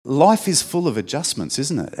life is full of adjustments,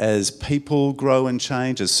 isn't it? As people grow and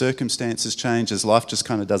change, as circumstances change, as life just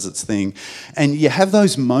kind of does its thing. And you have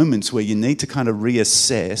those moments where you need to kind of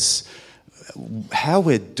reassess how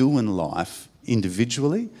we're doing life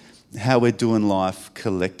individually, how we're doing life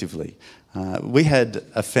collectively. We had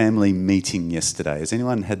a family meeting yesterday. Has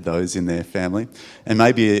anyone had those in their family? And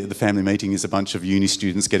maybe the family meeting is a bunch of uni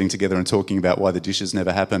students getting together and talking about why the dishes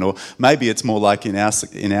never happen, or maybe it's more like in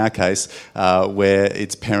our case, where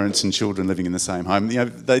it's parents and children living in the same home. You know,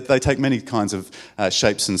 they take many kinds of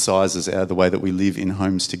shapes and sizes out of the way that we live in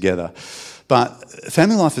homes together. But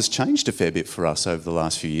family life has changed a fair bit for us over the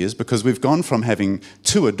last few years, because we've gone from having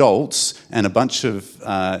 2 adults and a bunch of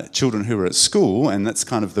children who are at school, and that's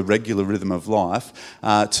kind of the regular rhythm of life,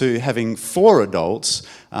 to having 4 adults,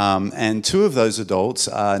 and 2 of those adults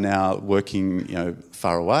are now working,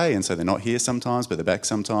 far away, and so they're not here sometimes, but they're back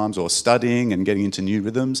sometimes, or studying and getting into new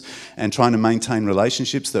rhythms and trying to maintain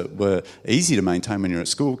relationships that were easy to maintain when you're at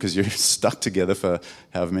school because you're stuck together for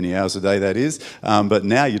however many hours a day that is. But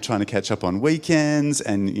now you're trying to catch up on weekends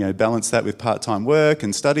and balance that with part-time work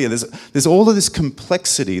and study. And there's all of this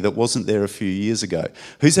complexity that wasn't there a few years ago.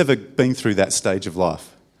 Who's ever been through that stage of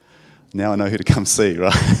life? Now I know who to come see,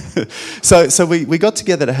 right? So we got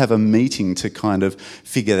together to have a meeting to kind of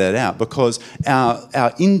figure that out, because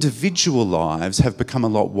our individual lives have become a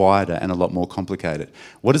lot wider and a lot more complicated.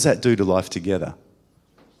 What does that do to life together?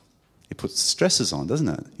 It puts stresses on, doesn't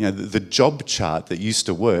it? The job chart that used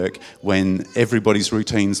to work when everybody's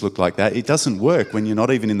routines look like that, it doesn't work when you're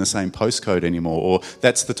not even in the same postcode anymore, or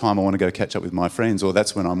that's the time I want to go catch up with my friends, or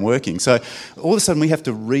that's when I'm working. So all of a sudden we have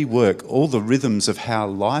to rework all the rhythms of how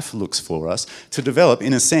life looks for us to develop,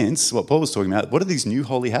 in a sense, what Paul was talking about. What are these new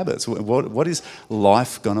holy habits? What is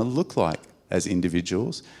life going to look like as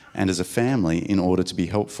individuals and as a family in order to be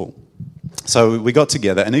helpful? So we got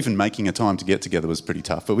together, and even making a time to get together was pretty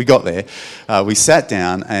tough, but we got there. We sat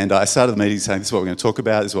down, and I started the meeting saying, this is what we're going to talk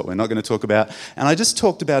about, this is what we're not going to talk about. And I just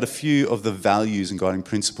talked about a few of the values and guiding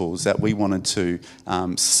principles that we wanted to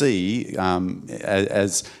see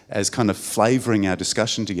as kind of flavouring our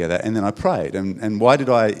discussion together. And then I prayed. And why did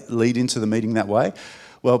I lead into the meeting that way?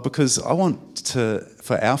 Well, because I want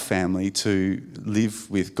for our family to live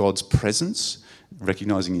with God's presence,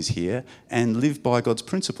 recognising He's here, and live by God's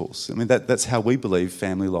principles. I mean, that's how we believe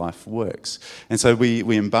family life works. And so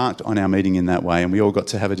we embarked on our meeting in that way, and we all got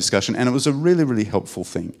to have a discussion, and it was a really, really helpful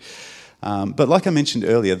thing. But like I mentioned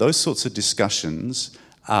earlier, those sorts of discussions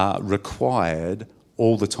are required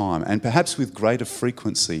all the time, and perhaps with greater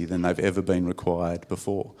frequency than they've ever been required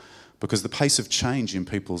before. Because the pace of change in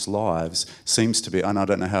people's lives seems to be, and I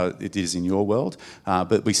don't know how it is in your world,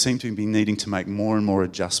 but we seem to be needing to make more and more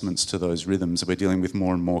adjustments to those rhythms. We're dealing with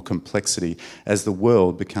more and more complexity as the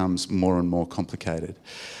world becomes more and more complicated.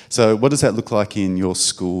 So what does that look like in your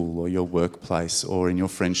school or your workplace or in your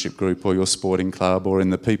friendship group or your sporting club or in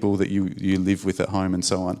the people that you live with at home and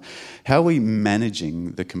so on? How are we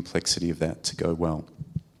managing the complexity of that to go well?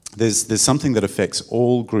 There's something that affects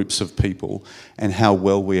all groups of people and how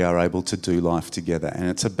well we are able to do life together. And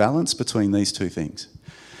it's a balance between these two things.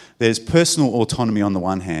 There's personal autonomy on the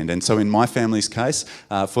one hand. And so in my family's case,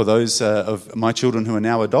 for those of my children who are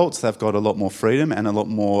now adults, they've got a lot more freedom and a lot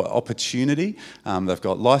more opportunity. They've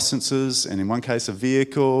got licenses, and in one case a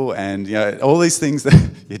vehicle, and all these things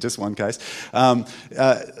that, just one case,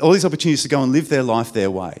 all these opportunities to go and live their life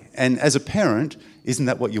their way. And as a parent, isn't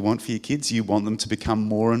that what you want for your kids? You want them to become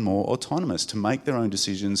more and more autonomous, to make their own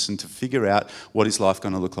decisions and to figure out what is life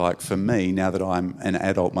going to look like for me now that I'm an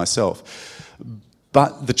adult myself.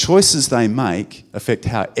 But the choices they make affect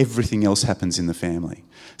how everything else happens in the family.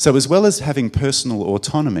 So as well as having personal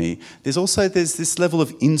autonomy, there's this level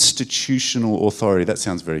of institutional authority. That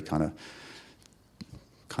sounds very kind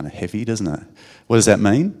of heavy, doesn't it? What does that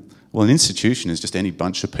mean? Well, an institution is just any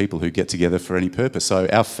bunch of people who get together for any purpose. So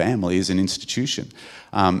our family is an institution.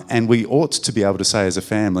 And we ought to be able to say as a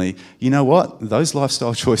family, you know what? Those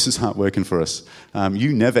lifestyle choices aren't working for us.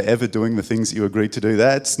 You never ever doing the things that you agreed to do,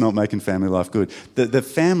 that's not making family life good. The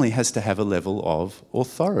family has to have a level of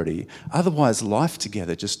authority. Otherwise, life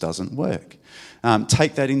together just doesn't work.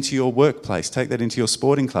 Take that into your workplace, take that into your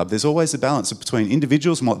sporting club. There's always a balance between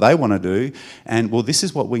individuals and what they want to do and, well, this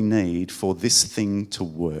is what we need for this thing to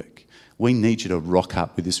work. We need you to rock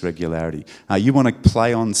up with this regularity. You want to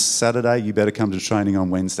play on Saturday, you better come to training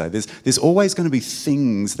on Wednesday. There's always going to be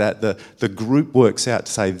things that the group works out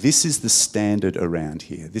to say, this is the standard around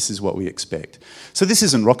here. This is what we expect. So this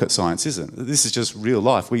isn't rocket science, is it? This is just real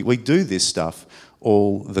life. We do this stuff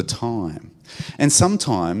all the time. And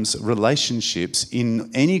sometimes relationships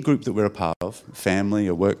in any group that we're a part of, family,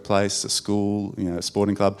 a workplace, a school, a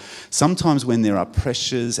sporting club, sometimes when there are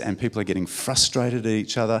pressures and people are getting frustrated at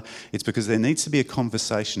each other, it's because there needs to be a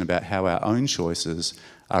conversation about how our own choices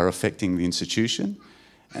are affecting the institution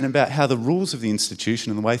and about how the rules of the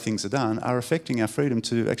institution and the way things are done are affecting our freedom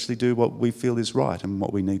to actually do what we feel is right and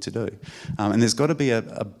what we need to do. And there's got to be a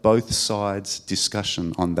both sides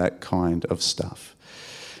discussion on that kind of stuff.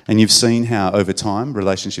 And you've seen how over time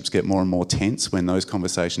relationships get more and more tense when those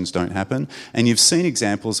conversations don't happen. And you've seen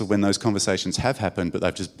examples of when those conversations have happened, but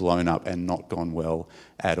they've just blown up and not gone well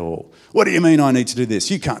at all. What do you mean I need to do this?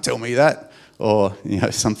 You can't tell me that. Or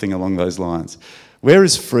something along those lines. Where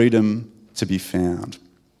is freedom to be found?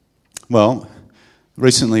 Well,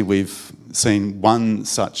 recently we've seen one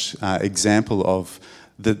such example of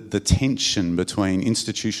the tension between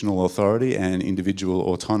institutional authority and individual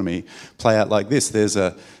autonomy play out like this. There's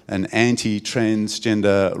an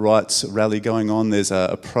anti-transgender rights rally going on. There's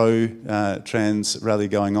a pro-trans rally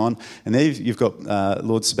going on. And there you've got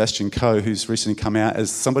Lord Sebastian Coe, who's recently come out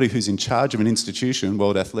as somebody who's in charge of an institution,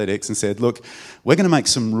 World Athletics, and said, look, we're going to make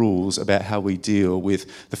some rules about how we deal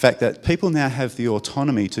with the fact that people now have the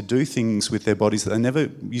autonomy to do things with their bodies that they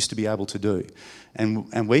never used to be able to do.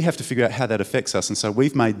 And we have to figure out how that affects us. And so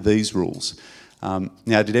we've made these rules. Now,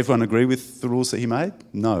 did everyone agree with the rules that he made?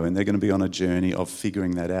 No, and they're going to be on a journey of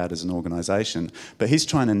figuring that out as an organisation. But he's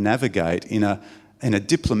trying to navigate in a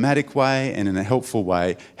diplomatic way and in a helpful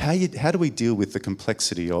way, how do we deal with the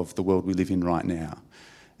complexity of the world we live in right now?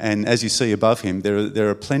 And as you see above him, there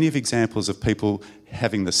are plenty of examples of people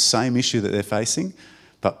having the same issue that they're facing,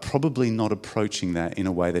 but probably not approaching that in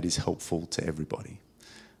a way that is helpful to everybody.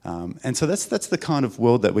 And so that's the kind of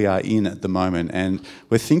world that we are in at the moment. And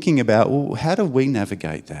we're thinking about, well, how do we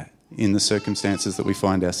navigate that in the circumstances that we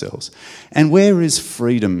find ourselves? And where is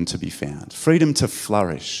freedom to be found? Freedom to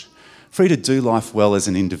flourish. Free to do life well as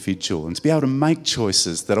an individual and to be able to make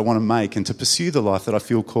choices that I want to make and to pursue the life that I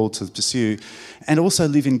feel called to pursue and also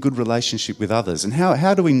live in good relationship with others. And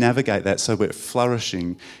how do we navigate that so we're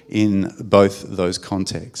flourishing in both those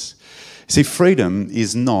contexts? See, freedom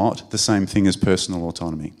is not the same thing as personal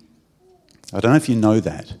autonomy. I don't know if you know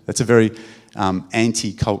that. That's a very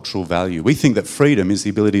anti-cultural value. We think that freedom is the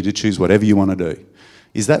ability to choose whatever you want to do.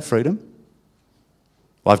 Is that freedom?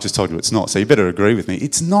 Well, I've just told you it's not, so you better agree with me.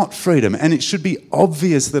 It's not freedom, and it should be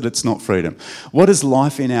obvious that it's not freedom. What does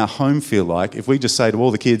life in our home feel like if we just say to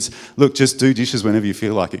all the kids, look, just do dishes whenever you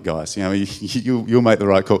feel like it, guys. You'll make the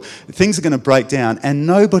right call. Things are going to break down, and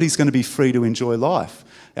nobody's going to be free to enjoy life.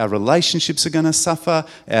 Our relationships are going to suffer,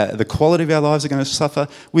 the quality of our lives are going to suffer.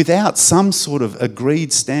 Without some sort of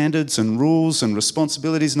agreed standards and rules and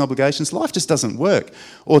responsibilities and obligations, life just doesn't work.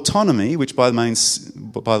 Autonomy, which by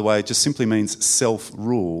the way just simply means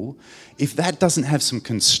self-rule, if that doesn't have some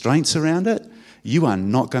constraints around it, you are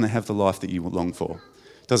not going to have the life that you long for.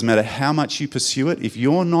 Doesn't matter how much you pursue it, if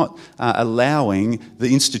you're not allowing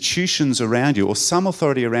the institutions around you or some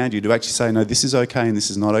authority around you to actually say, no, this is okay and this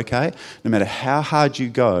is not okay, no matter how hard you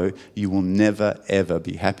go, you will never, ever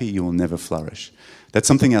be happy, you will never flourish. That's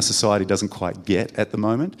something our society doesn't quite get at the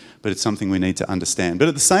moment, but it's something we need to understand. But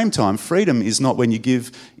at the same time, freedom is not when you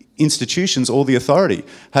give institutions all the authority.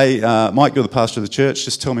 Hey, Mike, you're the pastor of the church,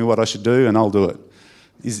 just tell me what I should do and I'll do it.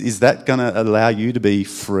 Is that going to allow you to be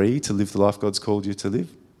free to live the life God's called you to live?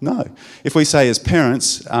 No. If we say as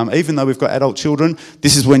parents, even though we've got adult children,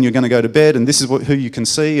 this is when you're going to go to bed and this is who you can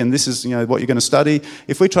see and this is what you're going to study,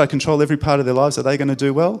 if we try to control every part of their lives, are they going to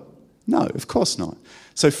do well? No, of course not.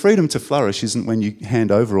 So freedom to flourish isn't when you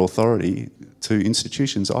hand over authority to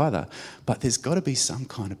institutions either. But there's got to be some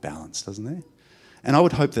kind of balance, doesn't there? And I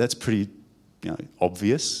would hope that's pretty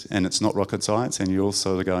obvious and it's not rocket science and you're all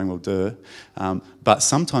sort of going, well, duh. But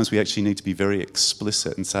sometimes we actually need to be very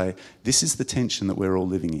explicit and say, this is the tension that we're all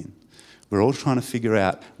living in. We're all trying to figure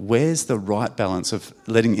out where's the right balance of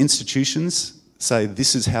letting institutions say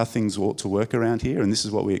this is how things ought to work around here and this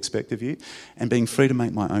is what we expect of you, and being free to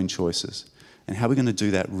make my own choices. And how we're going to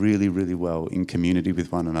do that really, really well in community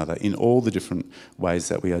with one another in all the different ways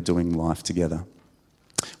that we are doing life together.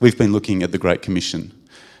 We've been looking at the Great Commission.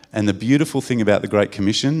 And the beautiful thing about the Great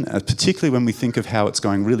Commission, particularly when we think of how it's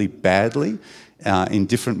going really badly in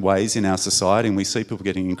different ways in our society, and we see people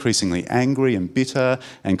getting increasingly angry and bitter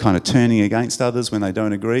and kind of turning against others when they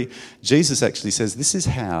don't agree, Jesus actually says this is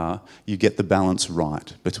how you get the balance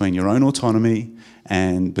right between your own autonomy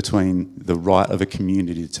and between the right of a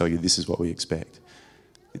community to tell you this is what we expect.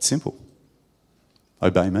 It's simple.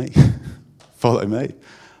 Obey me. Follow me.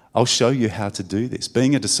 I'll show you how to do this.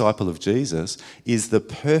 Being a disciple of Jesus is the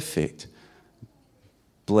perfect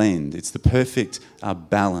blend. It's the perfect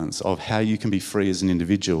balance of how you can be free as an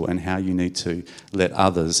individual and how you need to let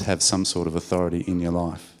others have some sort of authority in your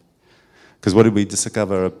life. Because what did we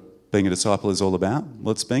discover being a disciple is all about?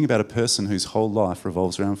 Well, it's being about a person whose whole life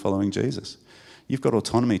revolves around following Jesus. You've got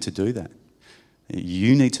autonomy to do that.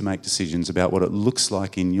 You need to make decisions about what it looks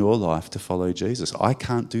like in your life to follow Jesus. I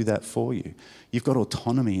can't do that for you. You've got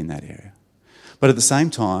autonomy in that area. But at the same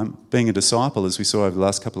time, being a disciple, as we saw over the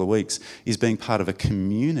last couple of weeks, is being part of a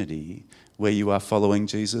community where you are following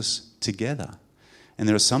Jesus together. And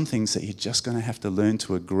there are some things that you're just going to have to learn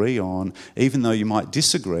to agree on. Even though you might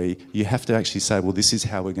disagree, you have to actually say, well, this is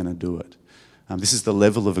how we're going to do it. This is the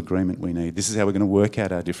level of agreement we need. This is how we're going to work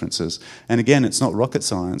out our differences. And again, it's not rocket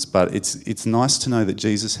science, but it's nice to know that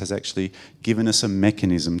Jesus has actually given us a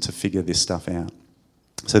mechanism to figure this stuff out.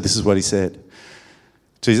 So this is what he said.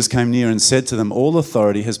 Jesus came near and said to them, "All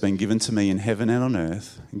authority has been given to me in heaven and on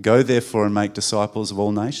earth. Go therefore and make disciples of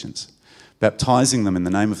all nations, baptizing them in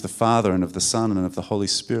the name of the Father and of the Son and of the Holy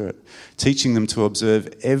Spirit, teaching them to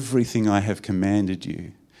observe everything I have commanded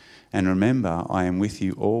you. And remember, I am with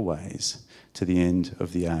you always to the end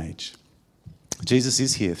of the age." Jesus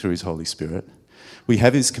is here through his Holy Spirit. We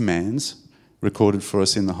have his commands recorded for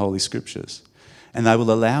us in the Holy Scriptures. And they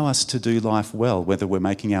will allow us to do life well, whether we're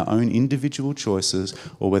making our own individual choices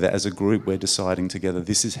or whether as a group we're deciding together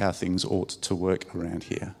this is how things ought to work around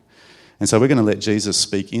here. And so we're going to let Jesus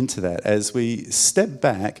speak into that. As we step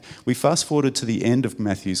back, we fast forwarded to the end of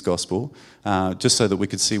Matthew's Gospel, just so that we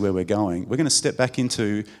could see where we're going. We're going to step back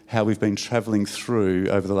into how we've been travelling through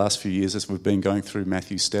over the last few years as we've been going through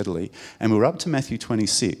Matthew steadily. And we're up to Matthew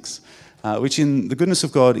 26. Which in the goodness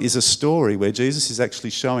of God is a story where Jesus is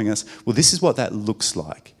actually showing us, well, this is what that looks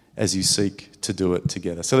like as you seek to do it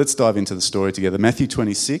together. So let's dive into the story together. Matthew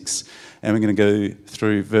 26, and we're going to go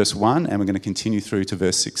through verse 1, and we're going to continue through to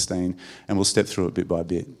verse 16, and we'll step through it bit by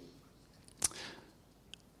bit.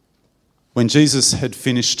 When Jesus had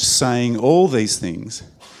finished saying all these things,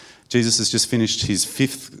 Jesus has just finished his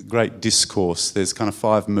fifth great discourse. There's kind of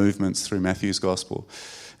 5 movements through Matthew's Gospel.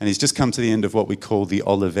 And he's just come to the end of what we call the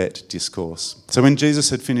Olivet Discourse. So when Jesus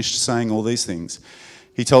had finished saying all these things,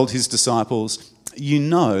 he told his disciples, "You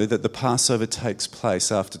know that the Passover takes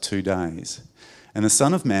place after 2 days, and the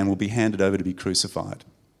Son of Man will be handed over to be crucified."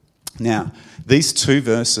 Now, these 2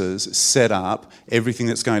 verses set up everything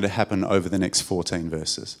that's going to happen over the next 14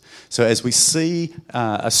 verses. So as we see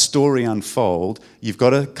a story unfold, you've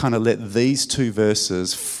got to kind of let these 2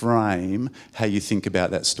 verses frame how you think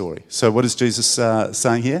about that story. So what is Jesus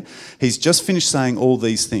saying here? He's just finished saying all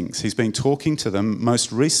these things. He's been talking to them most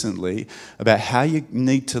recently about how you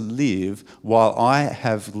need to live while I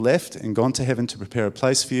have left and gone to heaven to prepare a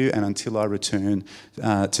place for you and until I return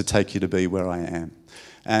to take you to be where I am.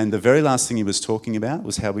 And the very last thing he was talking about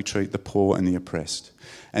was how we treat the poor and the oppressed.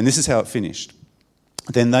 And this is how it finished.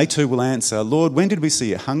 "Then they too will answer, 'Lord, when did we see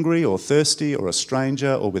you hungry or thirsty or a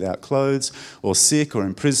stranger or without clothes or sick or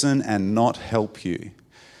in prison and not help you?'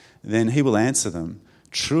 Then he will answer them,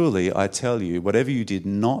 'Truly I tell you, whatever you did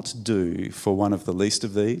not do for one of the least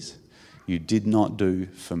of these, you did not do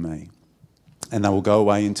for me.' And they will go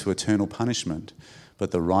away into eternal punishment,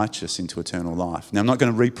 but the righteous into eternal life." Now, I'm not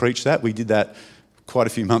going to re-preach that. We did that quite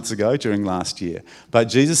a few months ago during last year. But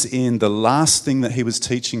Jesus, in the last thing that he was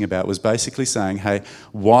teaching about, was basically saying, hey,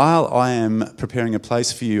 while I am preparing a place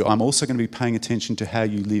for you, I'm also going to be paying attention to how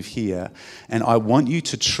you live here. And I want you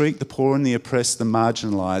to treat the poor and the oppressed, the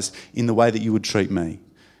marginalised, in the way that you would treat me.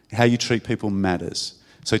 How you treat people matters.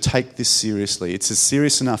 So take this seriously. It's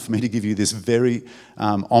serious enough for me to give you this very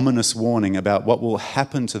ominous warning about what will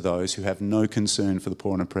happen to those who have no concern for the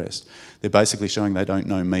poor and oppressed. They're basically showing they don't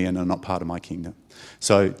know me and are not part of my kingdom.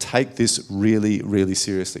 So take this really, really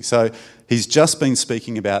seriously. So he's just been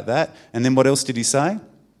speaking about that. And then what else did he say?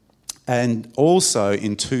 And also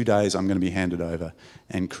in 2 days I'm going to be handed over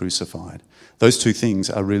and crucified. Those 2 things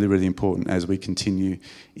are really, really important as we continue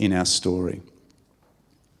in our story.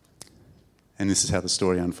 And this is how the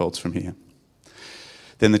story unfolds from here.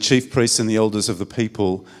 Then the chief priests and the elders of the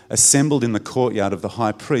people assembled in the courtyard of the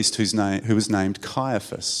high priest who was named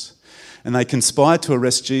Caiaphas. And they conspired to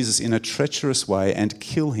arrest Jesus in a treacherous way and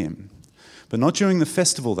kill him. But not during the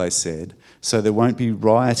festival, they said, so there won't be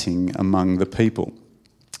rioting among the people.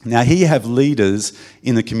 Now, here you have leaders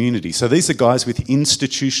in the community. So these are guys with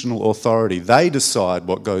institutional authority. They decide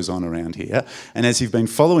what goes on around here. And as you've been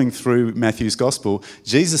following through Matthew's gospel,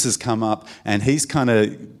 Jesus has come up and he's kind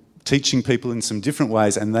of teaching people in some different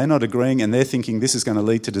ways, and they're not agreeing, and they're thinking this is going to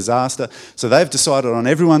lead to disaster. So they've decided on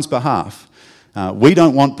everyone's behalf, we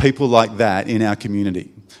don't want people like that in our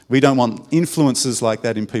community. We don't want influences like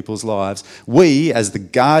that in people's lives. We, as the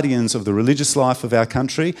guardians of the religious life of our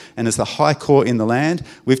country and as the high court in the land,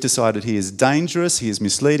 we've decided he is dangerous, he is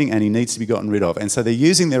misleading, and he needs to be gotten rid of. And so they're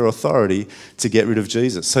using their authority to get rid of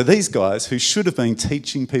Jesus. So these guys, who should have been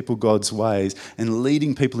teaching people God's ways and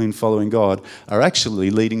leading people in following God, are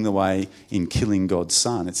actually leading the way in killing God's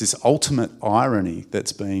Son. It's this ultimate irony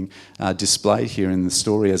that's being displayed here in the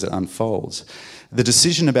story as it unfolds. The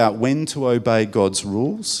decision about when to obey God's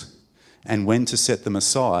rules and when to set them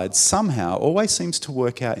aside somehow always seems to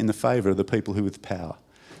work out in the favour of the people who are with power.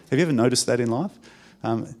 Have you ever noticed that in life?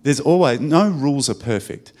 There's always, no rules are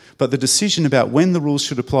perfect, but the decision about when the rules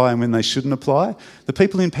should apply and when they shouldn't apply, the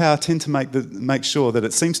people in power tend to make sure that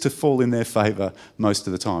it seems to fall in their favour most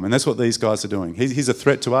of the time. And that's what these guys are doing. He's a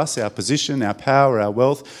threat to us, our position, our power, our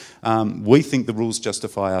wealth. We think the rules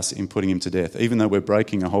justify us in putting him to death, even though we're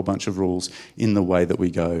breaking a whole bunch of rules in the way that we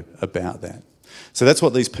go about that. So that's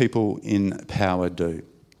what these people in power do.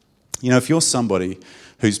 You know, if you're somebody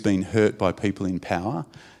who's been hurt by people in power,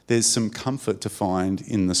 there's some comfort to find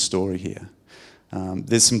in the story here.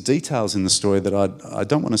 There's some details in the story that I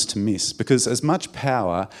don't want us to miss, because as much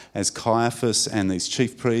power as Caiaphas and these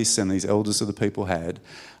chief priests and these elders of the people had,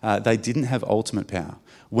 they didn't have ultimate power.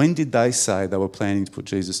 When did they say they were planning to put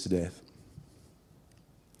Jesus to death?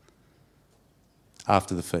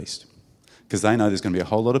 After the feast. Because they know there's going to be a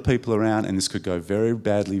whole lot of people around and this could go very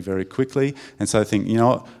badly very quickly. And so they think, you know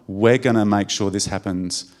what, we're going to make sure this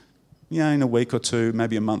happens, you know, in a week or two,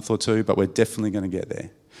 maybe a month or two, but we're definitely going to get there.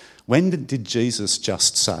 When did Jesus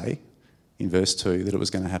just say, in verse 2, that it was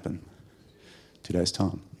going to happen? 2 days'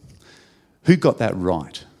 time. Who got that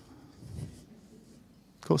right?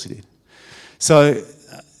 Of course he did. So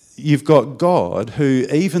you've got God who,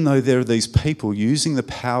 even though there are these people using the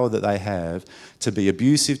power that they have to be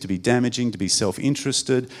abusive, to be damaging, to be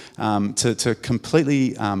self-interested, to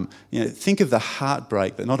completely, think of the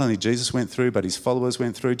heartbreak that not only Jesus went through, but his followers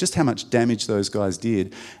went through, just how much damage those guys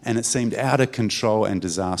did, and it seemed out of control and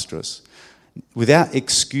disastrous. Without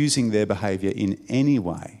excusing their behaviour in any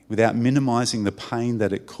way, without minimising the pain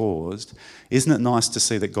that it caused, isn't it nice to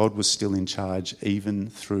see that God was still in charge even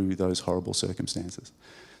through those horrible circumstances?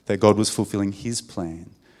 That God was fulfilling his plan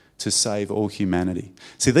to save all humanity.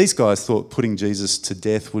 See, these guys thought putting Jesus to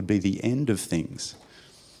death would be the end of things.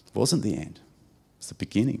 It wasn't the end. It's the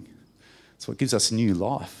beginning. It's what gives us new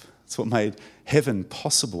life. It's what made heaven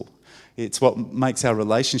possible. It's what makes our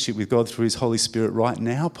relationship with God through his Holy Spirit right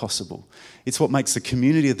now possible. It's what makes the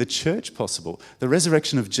community of the church possible. The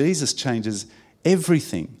resurrection of Jesus changes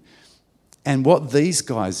everything. And what these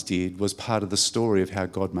guys did was part of the story of how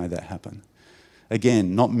God made that happen.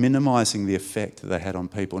 Again, not minimising the effect that they had on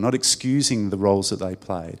people, not excusing the roles that they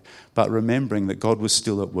played, but remembering that God was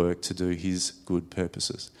still at work to do his good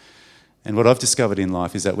purposes. And what I've discovered in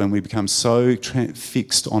life is that when we become so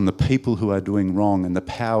fixed on the people who are doing wrong and the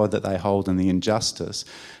power that they hold and the injustice,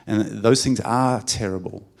 and those things are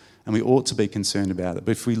terrible, and we ought to be concerned about it.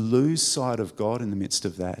 But if we lose sight of God in the midst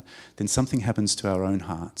of that, then something happens to our own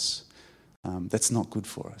hearts. That's not good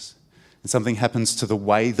for us. And something happens to the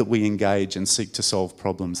way that we engage and seek to solve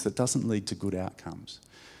problems that doesn't lead to good outcomes.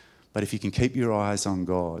 But if you can keep your eyes on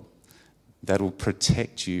God, that'll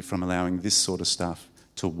protect you from allowing this sort of stuff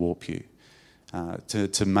to warp you,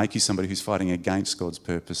 to make you somebody who's fighting against God's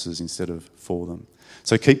purposes instead of for them.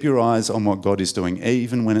 So keep your eyes on what God is doing,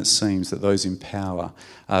 even when it seems that those in power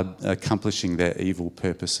are accomplishing their evil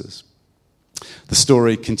purposes. The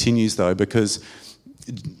story continues, though, because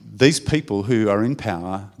these people who are in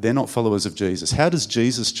power, they're not followers of Jesus. How does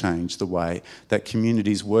Jesus change the way that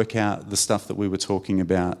communities work out the stuff that we were talking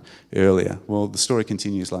about earlier? Well, the story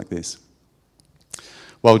continues like this.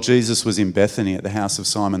 While Jesus was in Bethany at the house of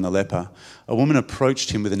Simon the leper, a woman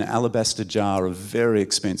approached him with an alabaster jar of very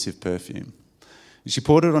expensive perfume. She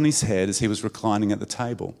poured it on his head as he was reclining at the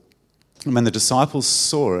table. And when the disciples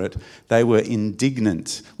saw it, they were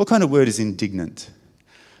indignant. What kind of word is indignant?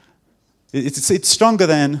 It's stronger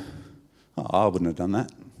than, I wouldn't have done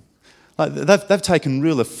that. Like they've taken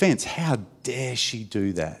real offence. How dare she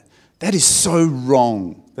do that? That is so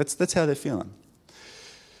wrong. That's how they're feeling.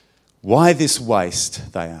 Why this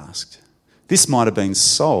waste, they asked. This might have been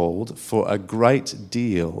sold for a great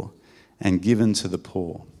deal and given to the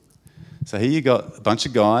poor. So here you got a bunch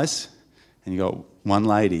of guys and you got one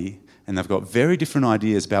lady, and they've got very different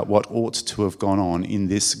ideas about what ought to have gone on in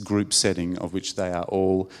this group setting of which they are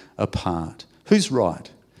all a part. Who's right?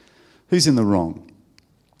 Who's in the wrong?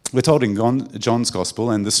 We're told in John's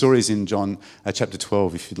Gospel, and the story is in John chapter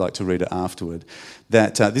 12, if you'd like to read it afterward,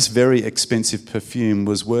 that this very expensive perfume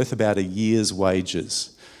was worth about a year's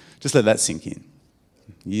wages. Just let that sink in.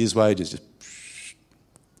 Year's wages, just...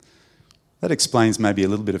 That explains maybe a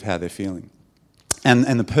little bit of how they're feeling.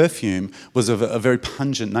 And the perfume was of a very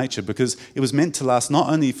pungent nature because it was meant to last not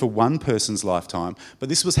only for one person's lifetime, but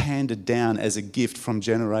this was handed down as a gift from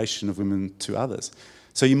generation of women to others.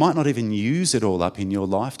 So you might not even use it all up in your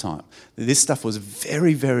lifetime. This stuff was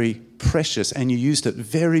very, very precious, and you used it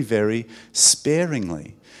very, very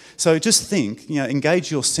sparingly. So just think,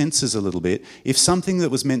 engage your senses a little bit. If something that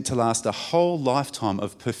was meant to last a whole lifetime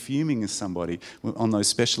of perfuming somebody on those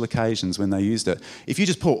special occasions when they used it, if you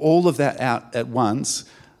just pour all of that out at once,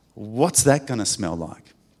 what's that going to smell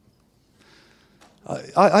like?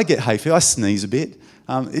 I get hay fever, I sneeze a bit.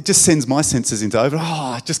 It just sends my senses into over.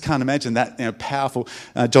 I just can't imagine that powerful.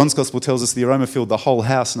 John's Gospel tells us the aroma filled the whole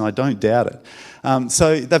house, and I don't doubt it.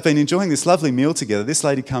 So they've been enjoying this lovely meal together. This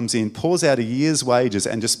lady comes in, pours out a year's wages,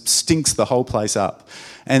 and just stinks the whole place up.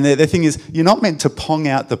 And their thing is, you're not meant to pong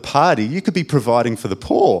out the party. You could be providing for the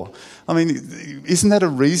poor. I mean, isn't that a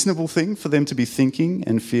reasonable thing for them to be thinking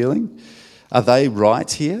and feeling? Are they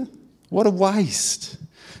right here? What a waste.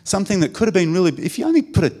 Something that could have been really, if you only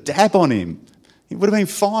put a dab on him, it would have been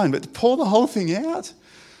fine, but to pour the whole thing out?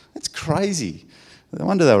 That's crazy. No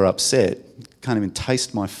wonder they were upset. Can't even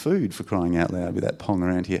taste my food, for crying out loud, with that pong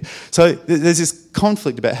around here. So there's this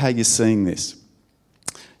conflict about how you're seeing this.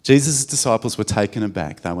 Jesus' disciples were taken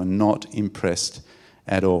aback. They were not impressed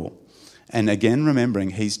at all. And again, remembering,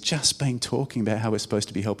 he's just been talking about how we're supposed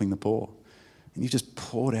to be helping the poor. And you've just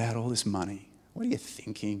poured out all this money. What are you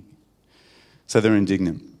thinking? So they're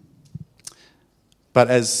indignant. But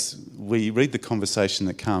as we read the conversation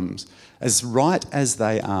that comes, as right as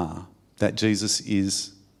they are that Jesus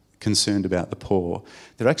is concerned about the poor,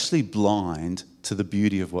 they're actually blind to the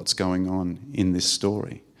beauty of what's going on in this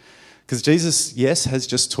story. Because Jesus, yes, has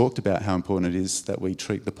just talked about how important it is that we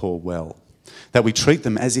treat the poor well, that we treat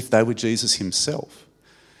them as if they were Jesus himself.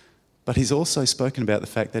 But he's also spoken about the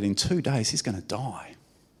fact that in 2 days he's going to die.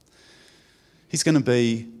 He's going to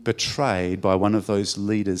be betrayed by one of those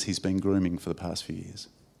leaders he's been grooming for the past few years.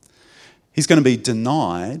 He's going to be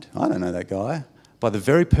denied, I don't know that guy, by the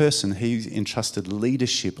very person he entrusted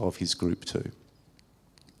leadership of his group to.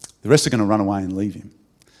 The rest are going to run away and leave him.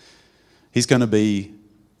 He's going to be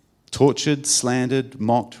tortured, slandered,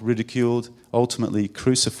 mocked, ridiculed, ultimately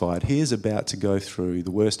crucified. He is about to go through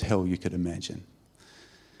the worst hell you could imagine.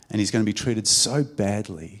 And he's going to be treated so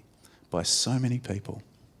badly by so many people.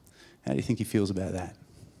 How do you think he feels about that?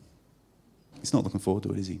 He's not looking forward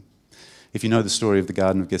to it, is he? If you know the story of the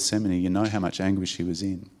Garden of Gethsemane, you know how much anguish he was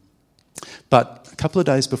in. But a couple of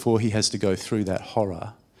days before he has to go through that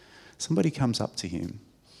horror, somebody comes up to him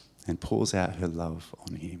and pours out her love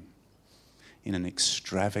on him in an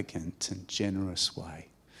extravagant and generous way.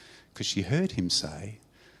 Because she heard him say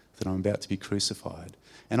that I'm about to be crucified.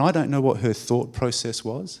 And I don't know what her thought process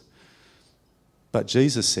was, but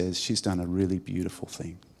Jesus says she's done a really beautiful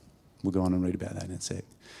thing. We'll go on and read about that in a sec.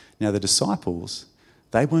 Now, the disciples,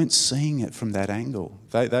 they weren't seeing it from that angle.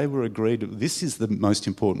 They were agreed, this is the most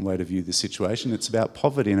important way to view the situation. It's about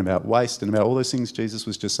poverty and about waste and about all those things Jesus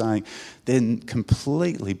was just saying. They're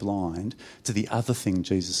completely blind to the other thing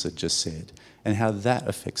Jesus had just said and how that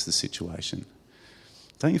affects the situation.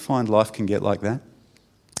 Don't you find life can get like that?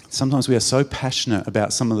 Sometimes we are so passionate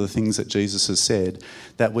about some of the things that Jesus has said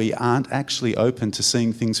that we aren't actually open to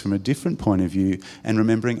seeing things from a different point of view and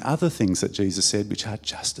remembering other things that Jesus said which are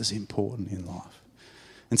just as important in life.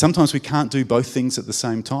 And sometimes we can't do both things at the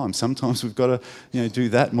same time. Sometimes we've got to do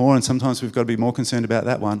that more, and sometimes we've got to be more concerned about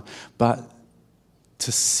that one. But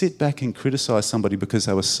to sit back and criticise somebody because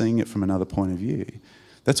they were seeing it from another point of view,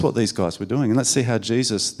 that's what these guys were doing. And let's see how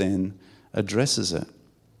Jesus then addresses it.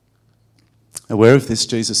 Aware of this,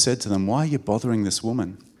 Jesus said to them, "Why are you bothering this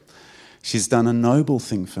woman? She's done a noble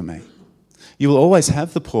thing for me. You will always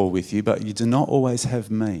have the poor with you, but you do not always have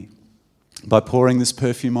me. By pouring this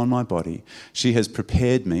perfume on my body, she has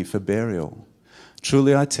prepared me for burial.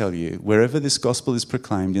 Truly I tell you, wherever this gospel is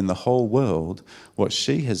proclaimed in the whole world, what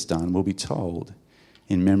she has done will be told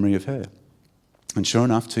in memory of her." And sure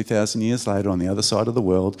enough, 2,000 years later, on the other side of the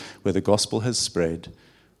world, where the gospel has spread,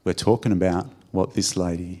 we're talking about what this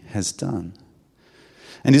lady has done.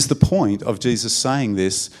 And is the point of Jesus saying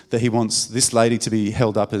this that he wants this lady to be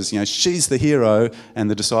held up as, she's the hero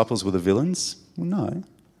and the disciples were the villains? Well, no,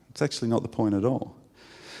 it's actually not the point at all.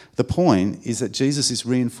 The point is that Jesus is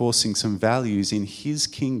reinforcing some values in his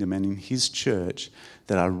kingdom and in his church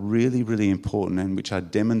that are really, really important and which are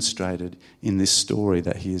demonstrated in this story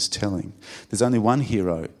that he is telling. There's only one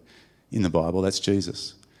hero in the Bible, that's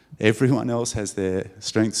Jesus. Everyone else has their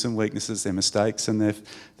strengths and weaknesses, their mistakes and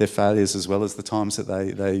their failures, as well as the times that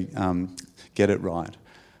they get it right.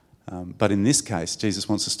 But in this case, Jesus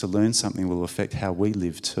wants us to learn something that will affect how we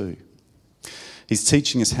live too. He's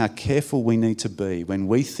teaching us how careful we need to be when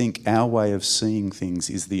we think our way of seeing things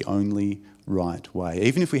is the only right way.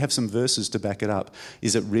 Even if we have some verses to back it up,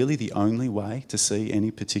 is it really the only way to see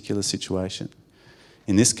any particular situation?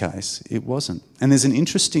 In this case, it wasn't. And there's an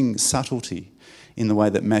interesting subtlety in the way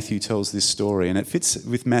that Matthew tells this story, and it fits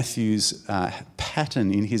with Matthew's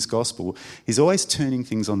pattern in his gospel. He's always turning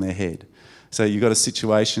things on their head. So you've got a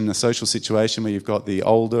situation, a social situation where you've got the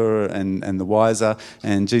older and the wiser,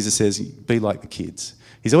 and Jesus says, be like the kids.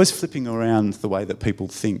 He's always flipping around the way that people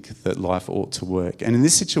think that life ought to work. And in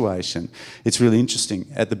this situation, it's really interesting.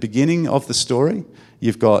 At the beginning of the story,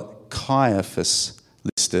 you've got Caiaphas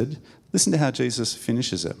listed. Listen to how Jesus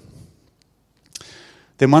finishes it.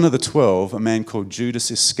 Then one of the 12, a man called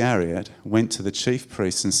Judas Iscariot, went to the chief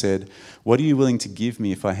priests and said, "What are you willing to give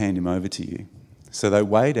me if I hand him over to you?" So they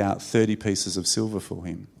weighed out 30 pieces of silver for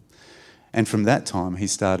him. And from that time, he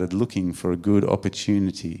started looking for a good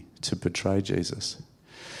opportunity to betray Jesus.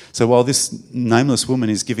 So while this nameless woman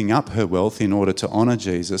is giving up her wealth in order to honour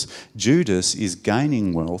Jesus, Judas is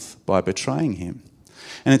gaining wealth by betraying him.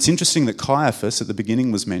 And it's interesting that Caiaphas at the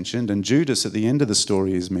beginning was mentioned and Judas at the end of the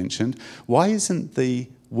story is mentioned. Why isn't the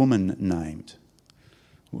woman named?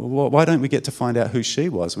 Well, why don't we get to find out who she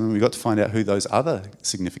was when we got to find out who those other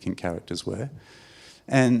significant characters were?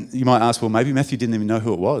 And you might ask, well, maybe Matthew didn't even know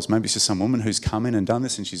who it was. Maybe it's just some woman who's come in and done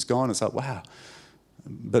this and she's gone. It's like, wow.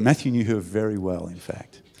 But Matthew knew her very well, in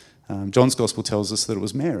fact. John's Gospel tells us that it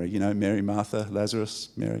was Mary. You know, Mary, Martha, Lazarus,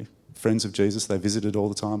 Mary, friends of Jesus. They visited all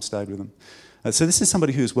the time, stayed with him. So this is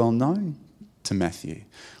somebody who is well known to Matthew.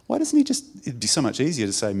 Why doesn't he just, it'd be so much easier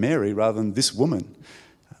to say Mary rather than this woman.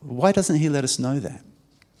 Why doesn't he let us know that?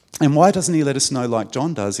 And why doesn't he let us know, like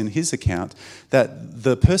John does in his account, that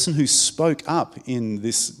the person who spoke up in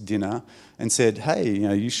this dinner and said, hey, you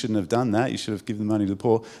know, you shouldn't have done that, you should have given the money to the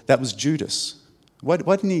poor, that was Judas. Why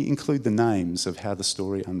didn't he include the names of how the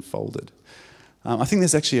story unfolded? I think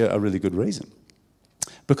there's actually a really good reason.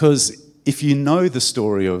 Because if you know the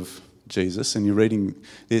story of Jesus and you're reading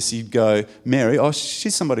this, you'd go, Mary, oh,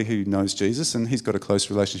 she's somebody who knows Jesus and he's got a close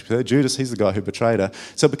relationship with her. Judas, he's the guy who betrayed her.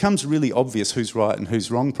 So it becomes really obvious who's right and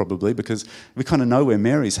who's wrong probably because we kind of know where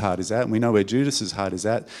Mary's heart is at and we know where Judas's heart is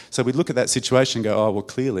at. So we look at that situation and go, oh, well,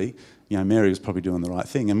 clearly, you know, Mary was probably doing the right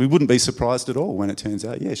thing. And we wouldn't be surprised at all when it turns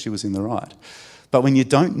out, yeah, she was in the right. But when you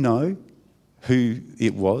don't know who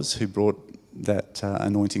it was who brought that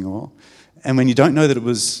anointing oil, and when you don't know that it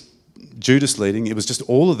was Judas leading, it was just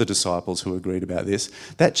all of the disciples who agreed about this,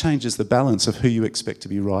 that changes the balance of who you expect to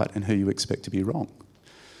be right and who you expect to be wrong.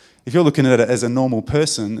 If you're looking at it as a normal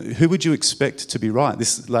person, who would you expect to be right?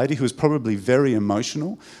 This lady who was probably very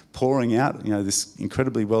emotional, pouring out, you know, this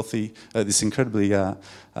incredibly wealthy, this incredibly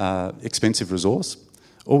expensive resource?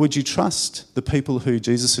 Or would you trust the people who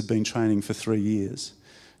Jesus had been training for 3 years,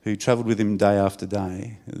 who travelled with him day after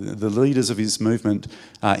day, the leaders of his movement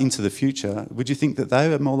into the future? Would you think that they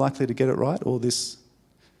were more likely to get it right, or this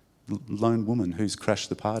lone woman who's crashed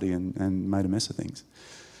the party and made a mess of things?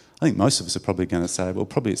 I think most of us are probably going to say, well,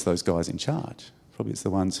 probably it's those guys in charge. Probably it's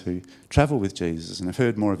the ones who travel with Jesus and have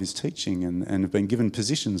heard more of his teaching and have been given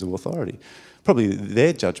positions of authority. Probably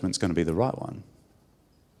their judgment's going to be the right one,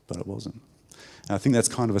 but it wasn't. And I think that's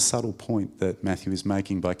kind of a subtle point that Matthew is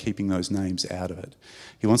making by keeping those names out of it.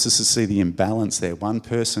 He wants us to see the imbalance there. One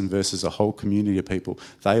person versus a whole community of people.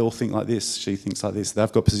 They all think like this, she thinks like this.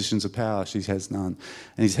 They've got positions of power, she has none.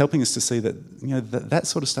 And he's helping us to see that, you know, that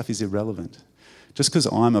sort of stuff is irrelevant. Just because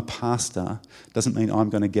I'm a pastor doesn't mean I'm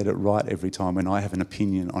going to get it right every time when I have an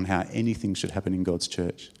opinion on how anything should happen in God's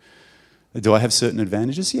church. Do I have certain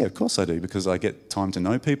advantages? Yeah, of course I do, because I get time to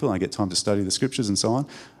know people, I get time to study the scriptures and so on.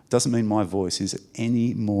 Doesn't mean my voice is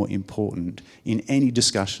any more important in any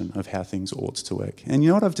discussion of how things ought to work. And you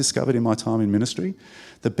know what I've discovered in my time in ministry?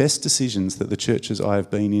 The best decisions that the churches I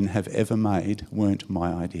have been in have ever made weren't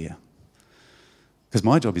my idea. Because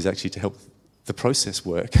my job is actually to help the process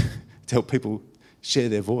work, to help people share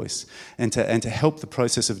their voice, and to help the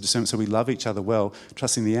process of discernment so we love each other well,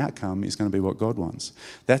 trusting the outcome is going to be what God wants.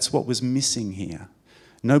 That's what was missing here.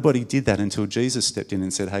 Nobody did that until Jesus stepped in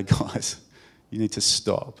and said, hey guys, you need to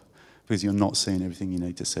stop because you're not seeing everything you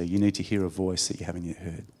need to see. You need to hear a voice that you haven't yet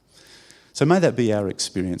heard. So may that be our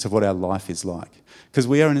experience of what our life is like. Because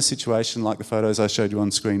we are in a situation like the photos I showed you on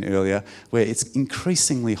screen earlier where it's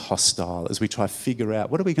increasingly hostile as we try to figure out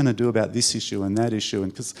what are we going to do about this issue and that issue.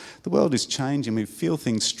 And because the world is changing, we feel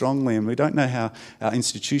things strongly and we don't know how our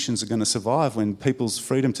institutions are going to survive when people's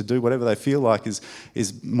freedom to do whatever they feel like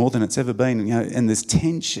is more than it's ever been. You know, and there's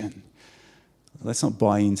tension. Let's not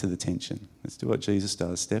buy into the tension. Let's do what Jesus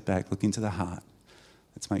does. Step back, look into the heart.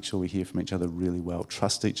 Let's make sure we hear from each other really well,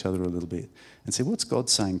 trust each other a little bit, and see what's God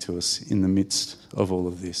saying to us in the midst of all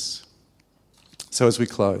of this. So as we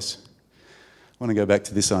close, I want to go back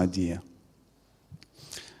to this idea.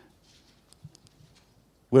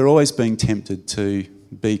 We're always being tempted to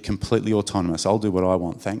be completely autonomous. I'll do what I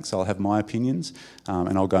want, thanks. I'll have my opinions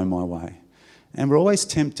and I'll go my way. And we're always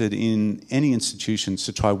tempted in any institutions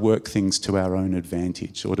to try work things to our own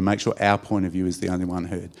advantage or to make sure our point of view is the only one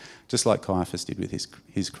heard, just like Caiaphas did with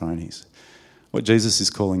his cronies. What Jesus is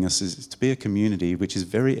calling us is to be a community which is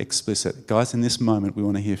very explicit. Guys, in this moment, we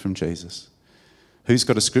want to hear from Jesus. Who's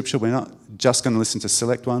got a scripture? We're not just going to listen to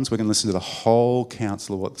select ones. We're going to listen to the whole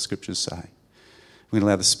counsel of what the scriptures say. We're going to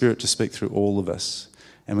allow the Spirit to speak through all of us.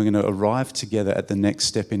 And we're going to arrive together at the next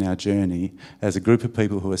step in our journey as a group of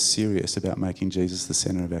people who are serious about making Jesus the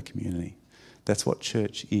centre of our community. That's what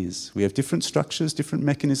church is. We have different structures, different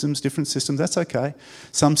mechanisms, different systems. That's okay.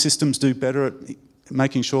 Some systems do better at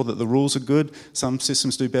making sure that the rules are good. Some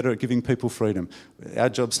systems do better at giving people freedom. Our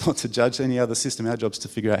job's not to judge any other system. Our job's to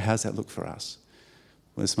figure out how does that look for us.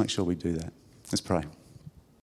 Let's make sure we do that. Let's pray.